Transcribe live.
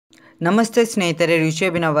ನಮಸ್ತೆ ಸ್ನೇಹಿತರೆ, ರುಚಿ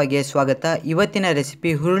ಅಭಿನವಗೆ ಸ್ವಾಗತ. ಇವತ್ತಿನ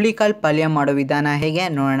ರೆಸಿಪಿ ಹುರುಳಿ ಕಾಳು ಪಲ್ಯ ಮಾಡೋ ವಿಧಾನ ಹೇಗೆ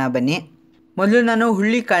ನೋಡೋಣ ಬನ್ನಿ. ಮೊದಲು ನಾನು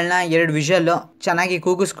ಹುರುಳಿ ಕಾಳನ್ನ 2 ವಿಷಲ್ಲು ಚೆನ್ನಾಗಿ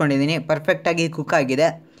ಕೂಗಿಸ್ಕೊಂಡಿದ್ದೀನಿ. ಪರ್ಫೆಕ್ಟಾಗಿ ಕುಕ್ ಆಗಿದೆ.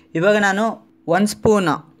 ಇವಾಗ ನಾನು 1 ಸ್ಪೂನ್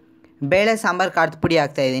ಬೇಳೆ ಸಾಂಬಾರು ಖಾರದ ಪುಡಿ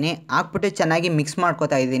ಹಾಕ್ತಾಯಿದ್ದೀನಿ. ಹಾಕ್ಬಿಟ್ಟು ಚೆನ್ನಾಗಿ ಮಿಕ್ಸ್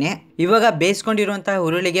ಮಾಡ್ಕೊತಾ ಇದ್ದೀನಿ. ಇವಾಗ ಬೇಯಿಸ್ಕೊಂಡಿರುವಂಥ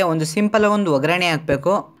ಹುರುಳಿಗೆ ಒಂದು ಸಿಂಪಲ್ ಒಂದು ಒಗ್ಗರಣೆ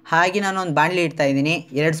ಹಾಕಬೇಕು. ಹಾಗೆ ನಾನು ಒಂದು ಬಾಣಲಿ ಇಡ್ತಾಯಿದ್ದೀನಿ.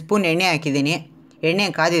 2 ಸ್ಪೂನ್ ಎಣ್ಣೆ ಹಾಕಿದ್ದೀನಿ. ಎಣ್ಣೆ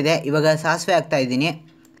ಕಾದಿದೆ. ಇವಾಗ ಸಾಸಿವೆ ಹಾಕ್ತಾಯಿದ್ದೀನಿ.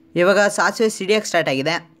 ಇವಾಗ ಸಾಸಿವೆ ಸಿಡಿಯೋಕ್ಕೆ ಸ್ಟಾರ್ಟ್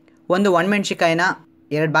ಆಗಿದೆ. ಒಂದು ಒಣಮೆಣ್ಸಿಕಾಯಿನ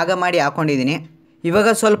 2 ಭಾಗ ಮಾಡಿ ಹಾಕ್ಕೊಂಡಿದ್ದೀನಿ. ಇವಾಗ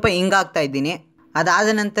ಸ್ವಲ್ಪ ಹಿಂಗೆ ಹಾಕ್ತಾಯಿದ್ದೀನಿ. ಅದಾದ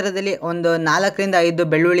ನಂತರದಲ್ಲಿ ಒಂದು 4ರಿಂದ 5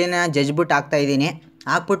 ಬೆಳ್ಳುಳ್ಳಿನ ಜಜ್ಬಿಟ್ಟು ಹಾಕ್ತಾಯಿದ್ದೀನಿ.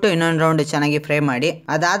 ಹಾಕ್ಬಿಟ್ಟು ಇನ್ನೊಂದು ರೌಂಡ್ ಚೆನ್ನಾಗಿ ಫ್ರೈ ಮಾಡಿ.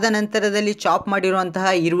 ಅದಾದ ನಂತರದಲ್ಲಿ ಚಾಪ್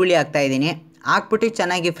ಮಾಡಿರುವಂತಹ ಈರುಳ್ಳಿ ಹಾಕ್ತಾಯಿದ್ದೀನಿ. ಹಾಕ್ಬಿಟ್ಟು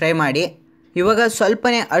ಚೆನ್ನಾಗಿ ಫ್ರೈ ಮಾಡಿ. ಇವಾಗ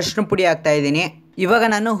ಸ್ವಲ್ಪನೇ ಅರಿಶಿನ ಪುಡಿ ಹಾಕ್ತಾಯಿದ್ದೀನಿ. ಇವಾಗ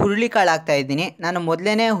ನಾನು ಹುರುಳಿ ಕಾಳು ಹಾಕ್ತಾಯಿದ್ದೀನಿ. ನಾನು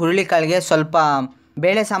ಮೊದಲೇ ಹುರುಳಿ ಕಾಳಿಗೆ ಸ್ವಲ್ಪ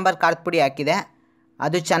ಬೇಳೆ ಸಾಂಬಾರು ಖಾರದ ಪುಡಿ ಹಾಕಿದೆ.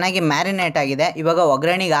 ಅದು ಚೆನ್ನಾಗಿ ಮ್ಯಾರಿನೇಟ್ ಆಗಿದೆ. ಇವಾಗ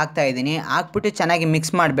ಒಗ್ಗರಣೆಗೆ ಹಾಕ್ತಾಯಿದ್ದೀನಿ. ಹಾಕ್ಬಿಟ್ಟು ಚೆನ್ನಾಗಿ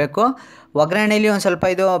ಮಿಕ್ಸ್ ಮಾಡಬೇಕು. ಒಗ್ಗರಣೆಯಲ್ಲಿ ಒಂದು ಸ್ವಲ್ಪ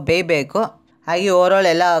ಇದು ಬೇಯಬೇಕು. ಹಾಗೆ ಓವರಾಲ್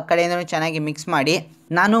ಎಲ್ಲ ಕಡೆಯಿಂದಲೂ ಚೆನ್ನಾಗಿ ಮಿಕ್ಸ್ ಮಾಡಿ.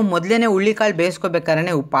 ನಾನು ಮೊದಲೇ ಹುರುಳಿಕಾಳು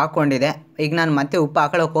ಬೇಯಿಸ್ಕೋಬೇಕಾದ್ರೆ ಉಪ್ಪು ಹಾಕ್ಕೊಂಡಿದ್ದೆ. ಈಗ ನಾನು ಮತ್ತೆ ಉಪ್ಪು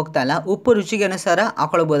ಹಾಕೊಳ್ಳೋಕೆ ಹೋಗ್ತಾಯಿಲ್ಲ. ಉಪ್ಪು ರುಚಿಗೆ ಅನುಸಾರ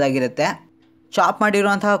ಹಾಕ್ಕೊಳ್ಬೋದಾಗಿರುತ್ತೆ. ಚಾಪ್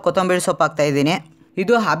ಮಾಡಿರುವಂತಹ ಕೊತ್ತಂಬರಿ ಸೊಪ್ಪು ಹಾಕ್ತಾಯಿದ್ದೀನಿ.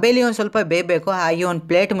 ಇದು ಹಬೇಲಿ ಒಂದು ಸ್ವಲ್ಪ ಬೇಯಬೇಕು. ಹಾಗೆ ಒಂದು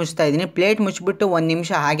ಪ್ಲೇಟ್ ಮುಚ್ತಾಯಿದ್ದೀನಿ. ಪ್ಲೇಟ್ ಮುಚ್ಚಿಬಿಟ್ಟು 1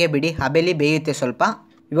 ನಿಮಿಷ ಹಾಗೆ ಬಿಡಿ. ಹಬೇಲಿ ಬೇಯುತ್ತೆ ಸ್ವಲ್ಪ.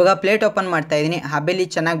 ಇವಾಗ ಪ್ಲೇಟ್ ಓಪನ್ ಮಾಡ್ತಾಯಿದ್ದೀನಿ. ಹಬೇಲಿ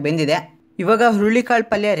ಚೆನ್ನಾಗಿ ಬೆಂದಿದೆ. ಇವಾಗ ಹುರುಳಿಕಾಳು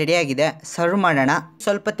ಪಲ್ಯ ರೆಡಿಯಾಗಿದೆ. ಸರ್ವ್ ಮಾಡೋಣ.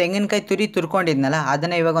 ಸ್ವಲ್ಪ ತೆಂಗಿನಕಾಯಿ ತುರ್ಕೊಂಡಿದ್ನಲ್ಲ,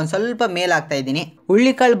 ಅದನ್ನು ಇವಾಗ ಒಂದು ಸ್ವಲ್ಪ ಮೇಲೆ ಹಾಕ್ತಾಯಿದ್ದೀನಿ.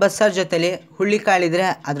 ಹುರುಳಿಕಾಳು ಬಸ್ಸಾರು ಜೊತೆಲಿ ಹುರುಳಿಕಾಳಿದ್ರೆ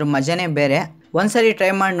ಅದ್ರ ಮಜಾನೇ ಬೇರೆ. ಒಂದ್ಸರಿ ಟ್ರೈ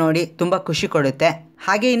ಮಾಡಿ ನೋಡಿ, ತುಂಬ ಖುಷಿ ಕೊಡುತ್ತೆ.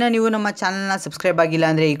 ಹಾಗೆ ಇನ್ನು ನೀವು ನಮ್ಮ ಚಾನಲ್ನ ಸಬ್ಸ್ಕ್ರೈಬ್ ಆಗಿಲ್ಲ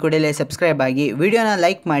ಅಂದರೆ ಈ ಕೂಡಲೇ ಸಬ್ಸ್ಕ್ರೈಬ್ ಆಗಿ, ವಿಡಿಯೋನ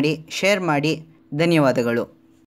ಲೈಕ್ ಮಾಡಿ, ಶೇರ್ ಮಾಡಿ. ಧನ್ಯವಾದಗಳು.